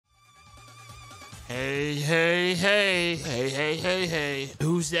Hey, hey, hey, hey, hey, hey, hey.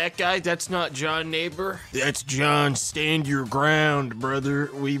 Who's that guy? That's not John Neighbor. That's John. Stand your ground, brother.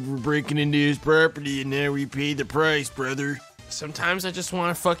 We were breaking into his property and now we paid the price, brother. Sometimes I just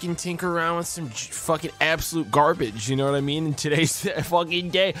want to fucking tinker around with some fucking absolute garbage, you know what I mean? In today's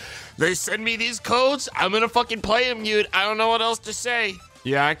fucking day, they send me these codes, I'm gonna fucking play them, dude. I don't know what else to say.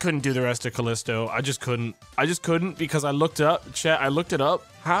 Yeah, I couldn't do the rest of Callisto. I just couldn't because I looked up, chat, I looked it up.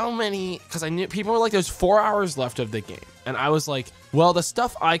 How many, because I knew people were like, there's 4 hours left of the game. And I was like, well, the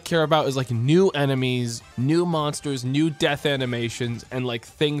stuff I care about is like new enemies, new monsters, new death animations, and like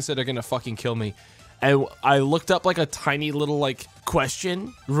things that are gonna fucking kill me. And I looked up like a tiny little like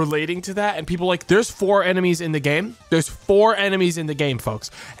question relating to that, and people were like, there's 4 enemies in the game. There's 4 enemies in the game,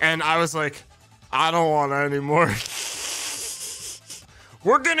 folks. And I was like, I don't want any more.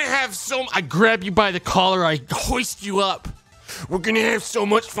 We're gonna have I grab you by the collar, I hoist you up. We're gonna have so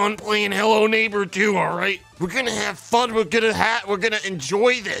much fun playing Hello Neighbor 2, all right? We're gonna have fun, we're gonna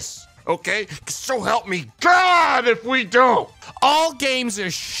enjoy this, okay? So help me God if we don't. All games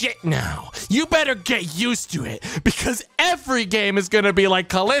are shit now. You better get used to it, because every game is gonna be like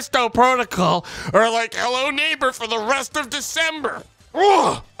Callisto Protocol or like Hello Neighbor for the rest of December.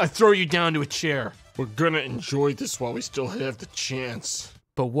 Ugh! I throw you down to a chair. We're gonna enjoy this while we still have the chance.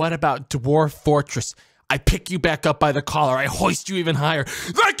 But what about Dwarf Fortress? I pick you back up by the collar, I hoist you even higher.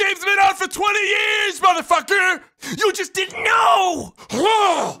 That game's been out for 20 years, motherfucker! You just didn't know!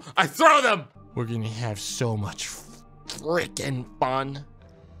 Ugh! I throw them! We're gonna have so much frickin' fun.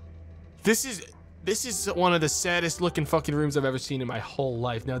 This is one of the saddest looking fucking rooms I've ever seen in my whole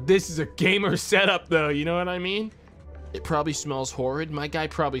life. Now this is a gamer setup though, you know what I mean? It probably smells horrid. My guy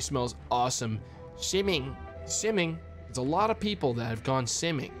probably smells awesome. Simming. There's a lot of people that have gone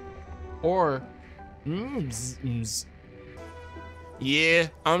simming. Or, Yeah,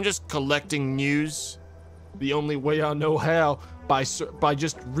 I'm just collecting news. The only way I know how, by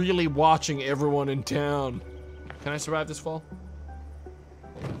just really watching everyone in town. Can I survive this fall?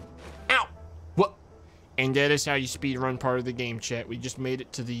 Ow! What? And that is how you speedrun part of the game, chat. We just made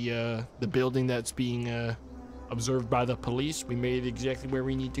it to the building that's being, observed by the police. We made it exactly where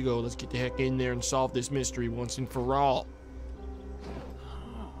we need to go. Let's get the heck in there and solve this mystery once and for all.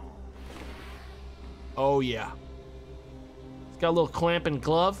 Oh yeah. It's got a little clamp and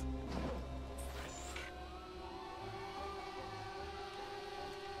glove.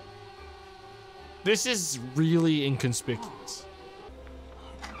 This is really inconspicuous.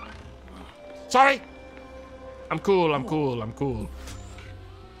 Sorry! I'm cool.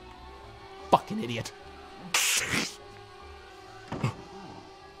 Fucking idiot.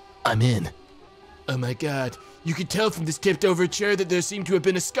 I'm in. Oh my god. You can tell from this tipped over chair that there seemed to have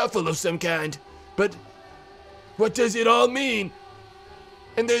been a scuffle of some kind. But what does it all mean?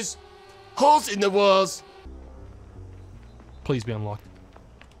 And there's holes in the walls. Please be unlocked.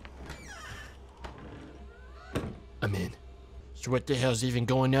 I'm in. So what the hell's even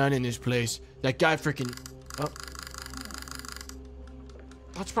going on in this place? That guy freaking... Oh.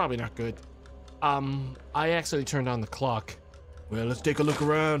 That's probably not good. I actually turned on the clock. Well, let's take a look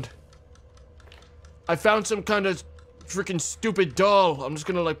around. I found some kind of freaking stupid doll. I'm just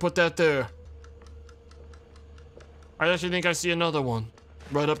gonna like put that there. I actually think I see another one.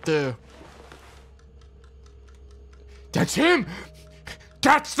 Right up there. That's him!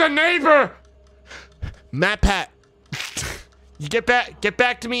 That's the neighbor! Matt Pat. You get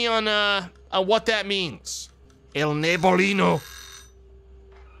back to me on what that means. El Neighborino.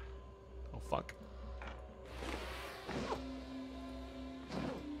 Oh fuck.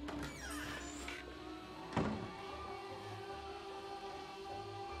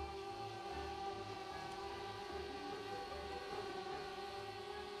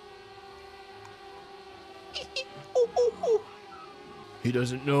 He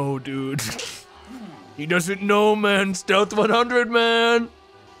doesn't know, dude. He doesn't know, man. Stealth 100, man.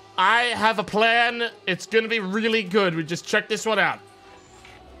 I have a plan. It's gonna be really good. We just check this one out.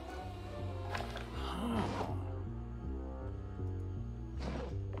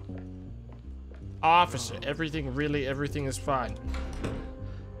 Officer, everything is fine.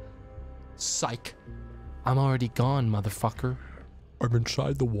 Psych. I'm already gone, motherfucker. I'm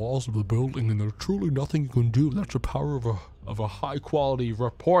inside the walls of the building and there's truly nothing you can do. That's the power of a high-quality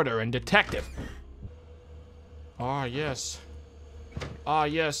reporter and detective. Ah, yes. Ah,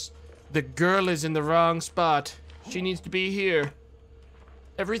 yes. The girl is in the wrong spot. She needs to be here.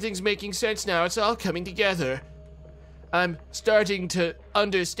 Everything's making sense now. It's all coming together. I'm starting to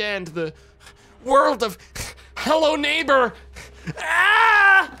understand the world of Hello Neighbor.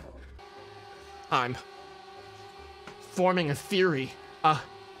 Ah! I'm forming a theory.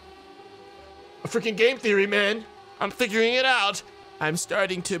 A freaking game theory, man. I'm figuring it out. I'm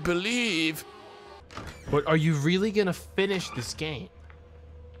starting to believe. But are you really gonna finish this game?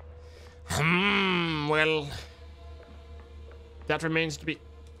 Well, that remains to be.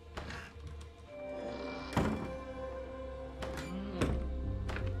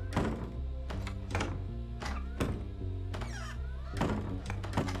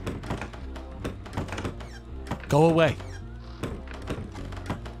 Go away.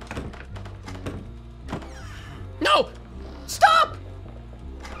 No! Stop!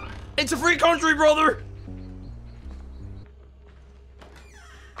 It's a free country, brother!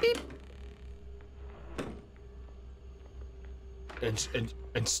 Beep.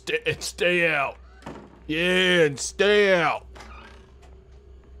 And stay out. Yeah, and stay out.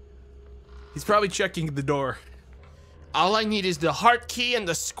 He's probably checking the door. All I need is the heart key and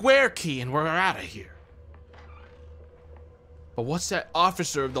the square key, and we're out of here. But what's that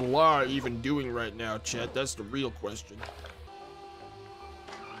officer of the law even doing right now, Chet? That's the real question.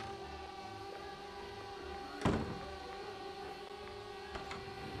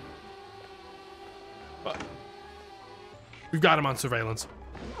 We've got him on surveillance.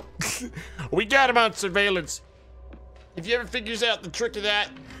 We got him on surveillance. If he ever figures out the trick of that,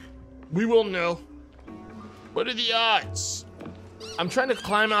 we will know. What are the odds? I'm trying to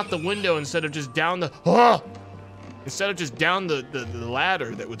climb out the window instead of just down the... Oh! Instead of just down the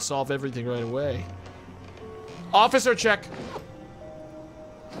ladder that would solve everything right away. Officer check.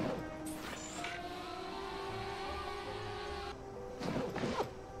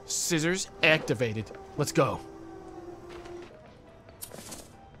 Scissors activated. Let's go.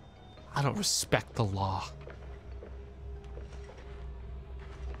 I don't respect the law.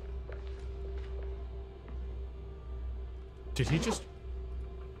 Did he just...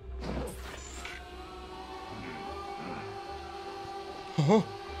 Huh?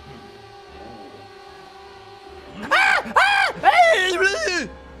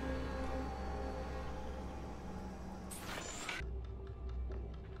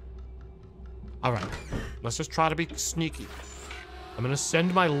 All right, let's just try to be sneaky. I'm gonna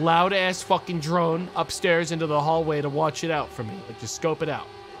send my loud ass fucking drone upstairs into the hallway to watch it out for me, like just scope it out.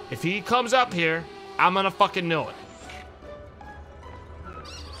 If he comes up here, I'm gonna fucking know it.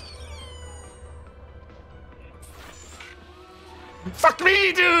 Fuck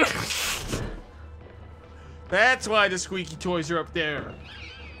me, dude! That's why the squeaky toys are up there.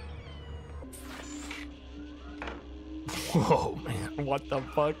 Whoa, man, what the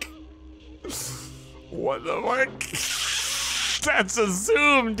fuck? What the fuck? That's a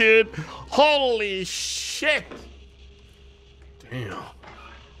zoom, dude. Holy shit. Damn.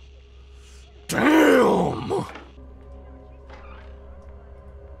 Damn.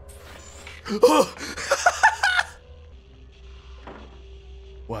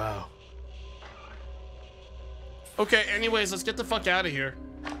 Wow. Okay, anyways, let's get the fuck out of here.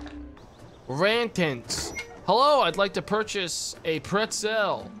 Rantants. Hello, I'd like to purchase a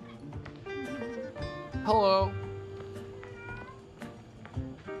pretzel. Hello.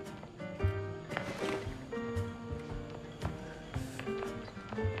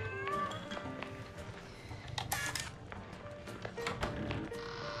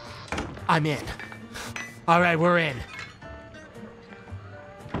 I'm in. All right, we're in.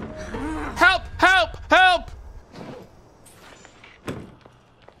 Help! Help! Help!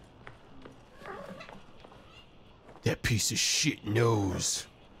 That piece of shit knows.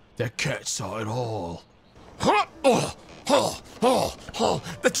 That cat saw it all.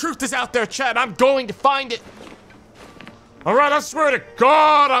 The truth is out there, Chad. I'm going to find it. All right, I swear to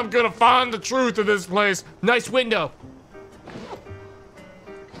God, I'm gonna find the truth of this place. Nice window.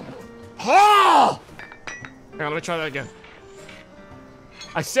 Oh! Hang on, let me try that again.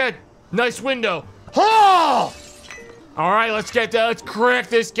 I said, nice window. Oh! All right, let's crack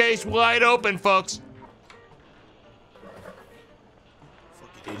this case wide open, folks.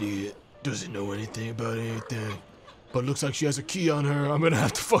 Fucking idiot. Doesn't know anything about anything. But looks like she has a key on her. I'm gonna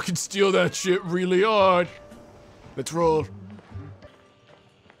have to fucking steal that shit really hard. Let's roll.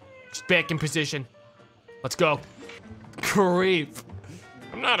 She's back in position. Let's go. Creep.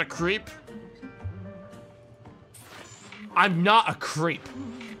 I'm not a creep. I'm not a creep.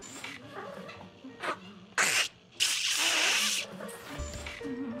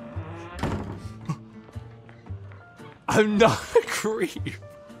 I'm not a creep.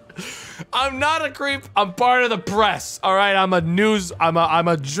 I'm not a creep. I'm part of the press. All right, I'm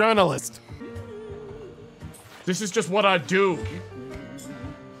a journalist. This is just what I do.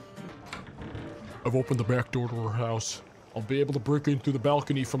 I've opened the back door to her house. I'll be able to break in through the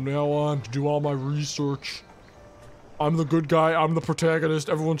balcony from now on to do all my research. I'm the good guy. I'm the protagonist.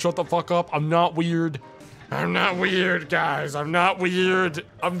 Everyone shut the fuck up. I'm not weird. I'm not weird, guys. I'm not weird.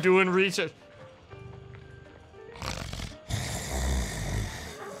 I'm doing research.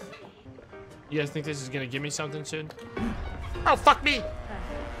 You guys think this is gonna give me something soon? Oh, fuck me.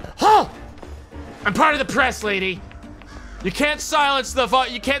 Oh! I'm part of the press, lady. You can't silence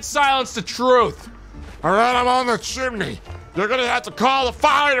the truth. All right, I'm on the chimney. You're gonna have to call the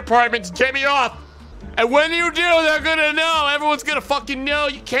fire department to get me off. And when you do, they're gonna know. Everyone's gonna fucking know.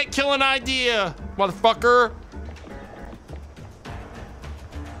 You can't kill an idea, motherfucker.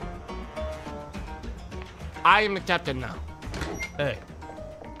 I am the captain now. Hey.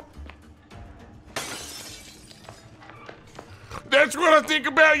 That's what I think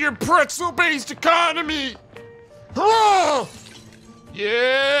about your pretzel-based economy. Oh!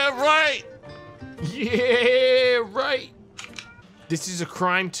 Yeah, right. Yeah, right. This is a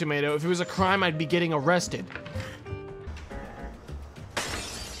crime, Tomato. If it was a crime, I'd be getting arrested.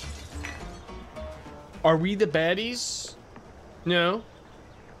 Are we the baddies? No.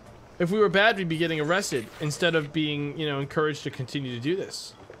 If we were bad, we'd be getting arrested instead of being, you know, encouraged to continue to do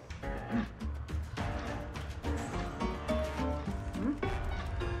this.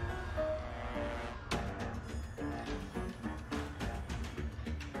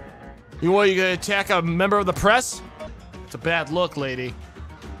 You what, you gonna attack a member of the press? It's a bad look, lady.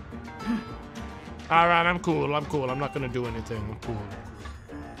 All right, I'm cool. I'm cool. I'm not gonna do anything. I'm cool.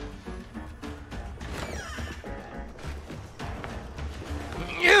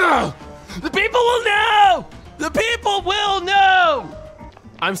 Yeah! The people will know! The people will know!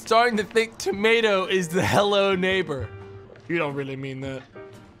 I'm starting to think Tomato is the hello neighbor. You don't really mean that.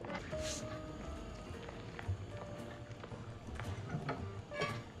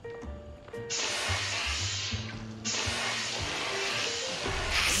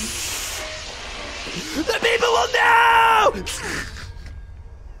 The people will know!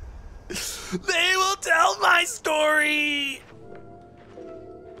 They will tell my story!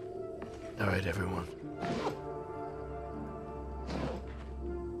 All right, everyone.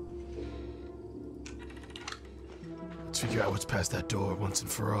 Let's figure out what's past that door once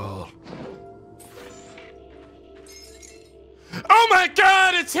and for all. Oh my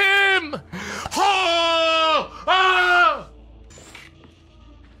God, it's him! Oh! Oh!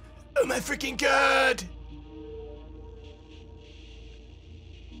 Oh my freaking God!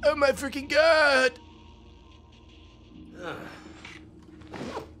 Oh my freaking God!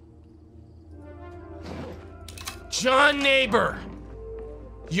 John Neighbor,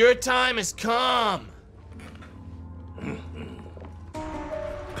 your time has come.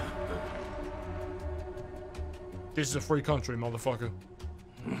 This is a free country, motherfucker.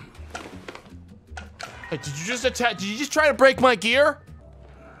 Hey, did you just attack? Did you just try to break my gear?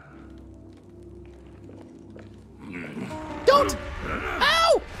 Don't!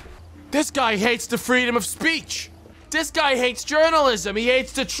 Ow! This guy hates the freedom of speech. This guy hates journalism. He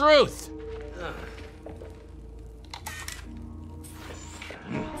hates the truth.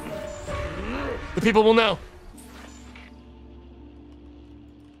 The people will know.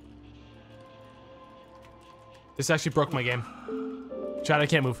 This actually broke my game. Chad, I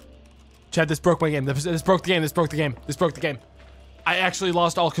can't move. Chad, this broke my game. This broke the game. This broke the game. This broke the game. I actually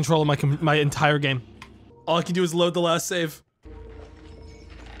lost all control of my entire game. All I can do is load the last save.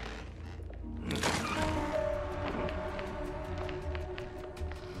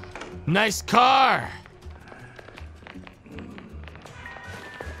 Nice car.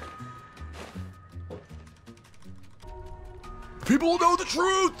 People know the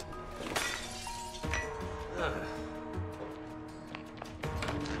truth.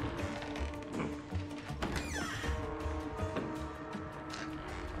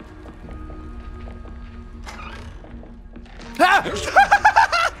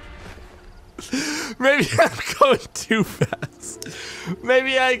 Maybe I'm going too fast.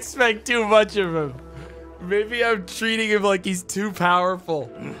 Maybe I expect too much of him. Maybe I'm treating him like he's too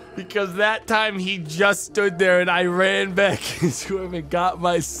powerful. Because that time he just stood there and I ran back into him and got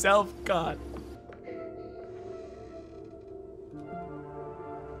myself caught.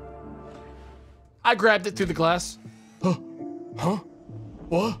 I grabbed it through the glass. Huh? Huh?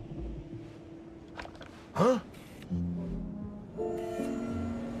 What? Huh?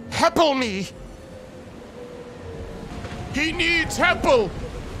 Help me! He needs help!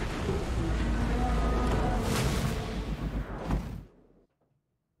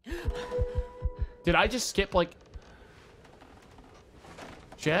 Did I just skip like...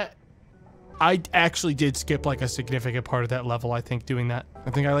 Chat? I actually did skip like a significant part of that level, I think, doing that.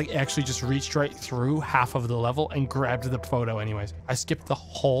 I think I like actually just reached right through half of the level and grabbed the photo anyways. I skipped the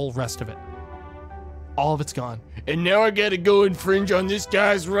whole rest of it. All of it's gone. And now I gotta go infringe on this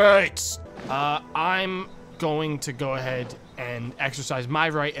guy's rights. I'm going to go ahead and exercise my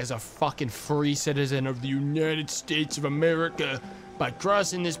right as a fucking free citizen of the United States of America by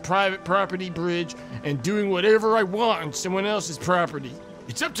crossing this private property bridge and doing whatever I want on someone else's property.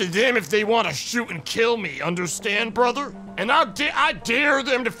 It's up to them if they want to shoot and kill me, understand, brother? And I dare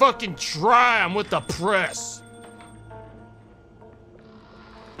them to fucking try. I'm with the press.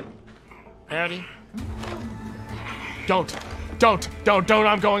 Howdy. Don't.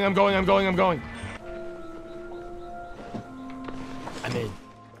 I'm going. I'm in.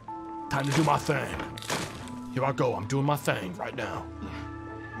 Time to do my thing. Here I go. I'm doing my thing right now.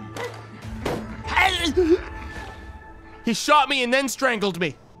 He shot me and then strangled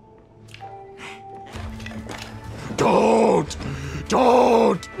me. Don't.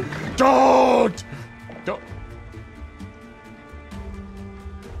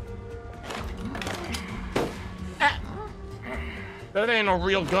 That ain't a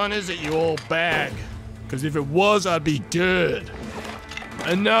real gun, is it, you old bag? Because if it was, I'd be dead.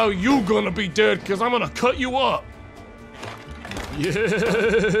 And now you gonna be dead, because I'm gonna cut you up.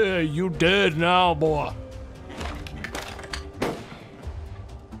 Yeah, you dead now, boy.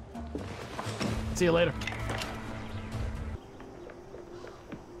 See you later.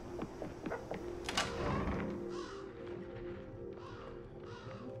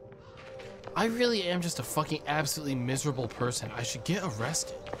 I really am just a fucking absolutely miserable person. I should get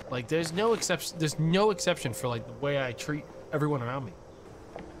arrested. Like, there's no exception for like the way I treat everyone around me.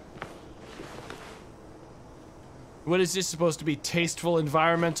 What is this supposed to be? Tasteful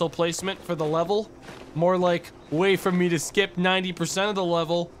environmental placement for the level? More like way for me to skip 90% of the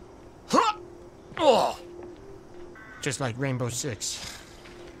level. Huh! Oh! Just like Rainbow Six.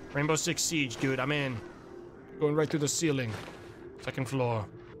 Rainbow Six Siege, dude. I'm in. Going right through the ceiling. Second floor.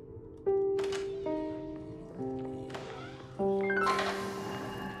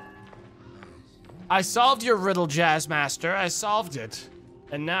 I solved your riddle, Jazz Master. I solved it.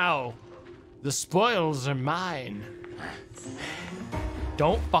 And now, the spoils are mine.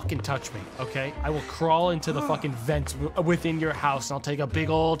 Don't fucking touch me, okay? I will crawl into the fucking vents within your house and I'll take a big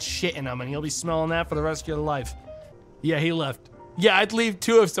old shit in them and you'll be smelling that for the rest of your life. Yeah, he left. Yeah, I'd leave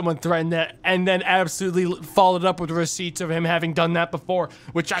too if someone threatened that and then absolutely followed up with receipts of him having done that before,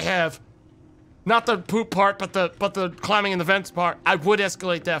 which I have. Not the poop part, but the climbing in the vents part. I would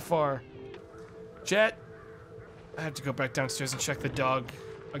escalate that far. Chat, I have to go back downstairs and check the dog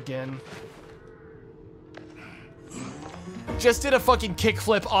again. Just did a fucking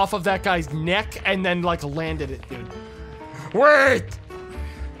kickflip off of that guy's neck and then like landed it, dude. Wait!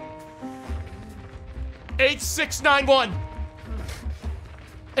 8691.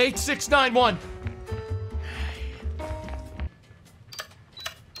 8691.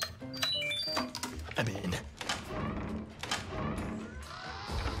 I'm in.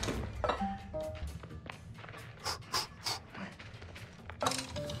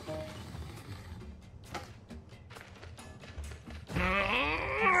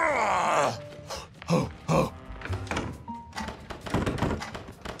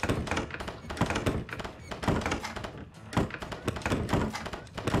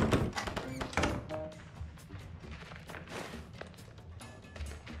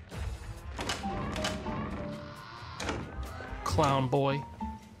 Clown boy.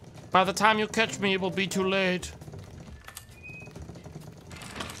 By the time you catch me, it will be too late.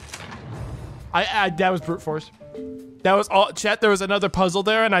 That was brute force. That was all, chat, there was another puzzle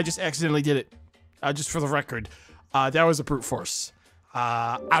there and I just accidentally did it. Just for the record. That was a brute force.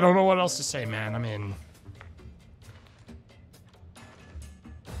 I don't know what else to say, man. I'm in.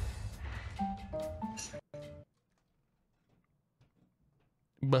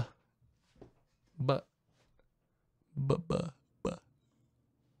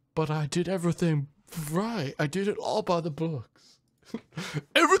 But I did everything right. I did it all by the books.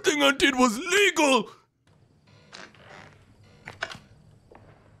 Everything I did was legal!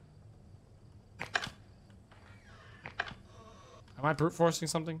 Am I brute forcing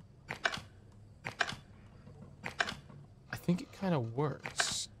something? I think it kind of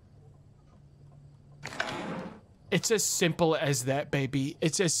works. It's as simple as that, baby.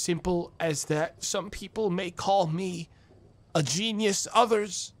 It's as simple as that. Some people may call me a genius,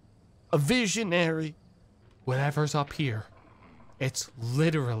 others a visionary. Whatever's up here, it's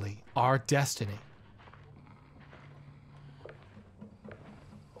literally our destiny.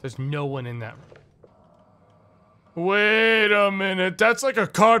 There's no one in that room. Wait a minute, that's like a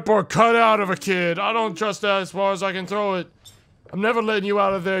cardboard cutout of a kid. I don't trust that as far as I can throw it. I'm never letting you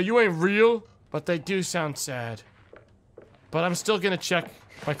out of there. You ain't real. But they do sound sad. But I'm still gonna check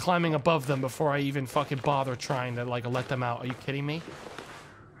by climbing above them before I even fucking bother trying to, like, let them out. Are you kidding me?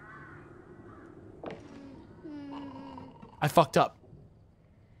 I fucked up.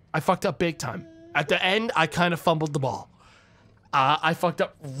 I fucked up big time. At the end, I kind of fumbled the ball. I fucked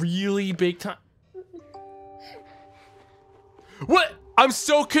up really big time. What? I'm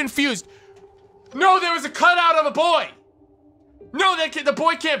so confused. No, there was a cutout of a boy. No, the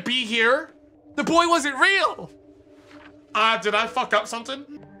boy can't be here. The boy wasn't real. Did I fuck up something?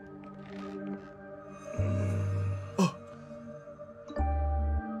 Oh.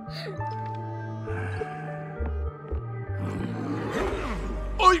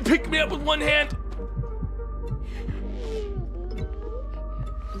 Oh, you picked me up with one hand.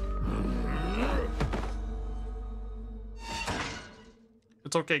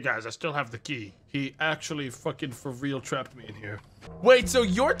 It's okay, guys. I still have the key. He actually fucking for real trapped me in here. Wait, so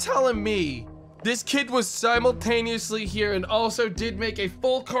you're telling me this kid was simultaneously here and also did make a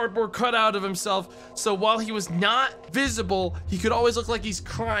full cardboard cutout of himself, so while he was not visible, he could always look like he's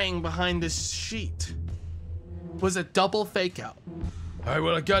crying behind this sheet? Was a double fake out. All right,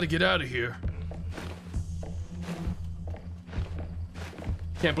 well, I gotta get out of here.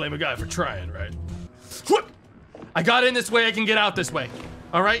 Can't blame a guy for trying, right? Whoop! I got in this way, I can get out this way.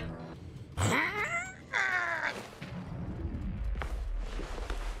 All right?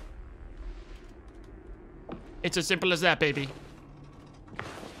 It's as simple as that, baby.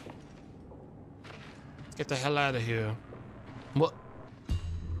 Let's get the hell out of here. What?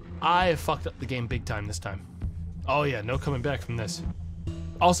 I fucked up the game big time this time. Oh yeah, no coming back from this.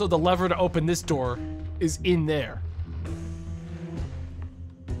 Also, the lever to open this door is in there.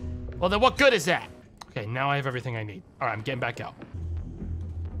 Well, then what good is that? Okay, now I have everything I need. All right, I'm getting back out.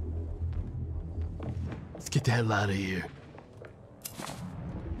 Let's get the hell out of here.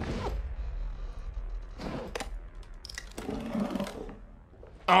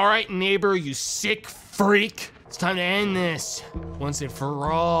 All right, neighbor, you sick freak. It's time to end this once and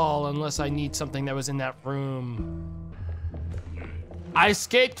for all, unless I need something that was in that room. I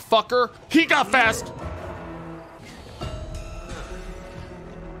escaped, fucker. He got fast.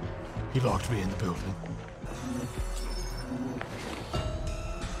 He locked me in the building.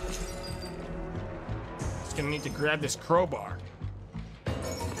 Just gonna need to grab this crowbar.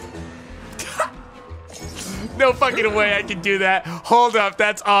 No fucking way I can do that. Hold up,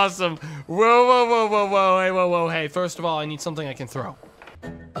 that's awesome. Whoa, whoa, whoa, whoa, whoa, hey, whoa, whoa, hey. First of all, I need something I can throw.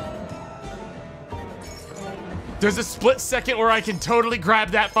 There's a split second where I can totally grab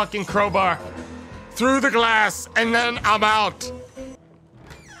that fucking crowbar through the glass, and then I'm out.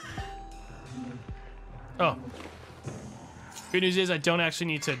 Oh. Good news is I don't actually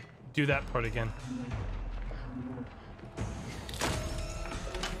need to do that part again.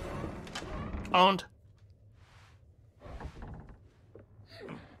 Owned.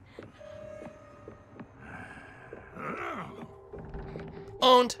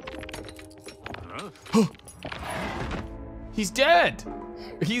 Owned. He's dead.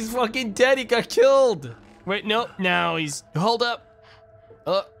 He's fucking dead. He got killed. Wait, nope. Now he's... Hold up.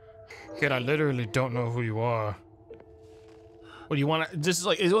 Kid, I literally don't know who you are. What do you want to... This is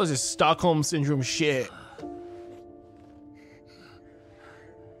like... It was this Stockholm Syndrome shit.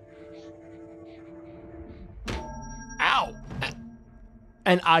 Ow.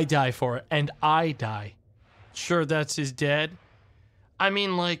 And I die for it. And I die. Sure, that's his dead. I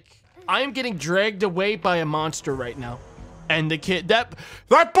mean, like... I'm getting dragged away by a monster right now. And the kid, that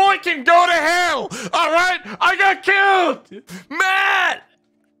boy can go to hell! Alright? I got killed! Matt!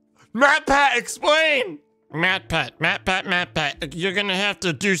 Matt Pat, explain! Matt Pat, you're gonna have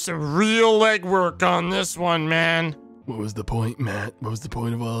to do some real legwork on this one, man. What was the point, Matt? What was the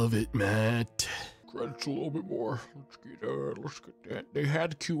point of all of it, Matt? Credits a little bit more. Let's get that. They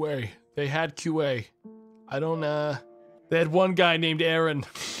had QA. I don't, They had one guy named Aaron.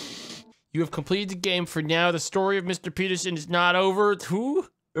 You have completed the game for now. The story of Mr. Peterson is not over. Who?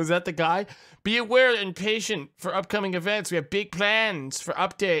 Was that the guy? Be aware and patient for upcoming events. We have big plans for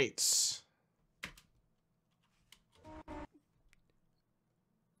updates.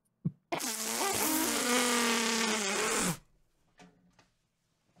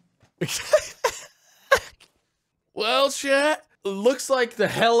 Well, chat. Looks like the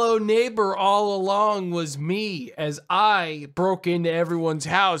hello neighbor all along was me, as I broke into everyone's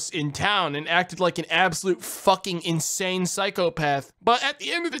house in town and acted like an absolute fucking insane psychopath. But at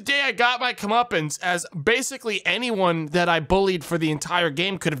the end of the day, I got my comeuppance, as basically anyone that I bullied for the entire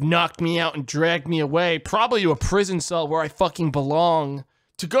game could have knocked me out and dragged me away, probably to a prison cell where I fucking belong.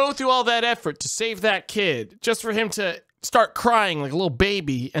 To go through all that effort to save that kid, just for him to start crying like a little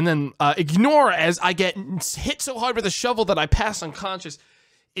baby, and then ignore as I get hit so hard with a shovel that I pass unconscious.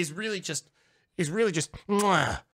 is really just mwah.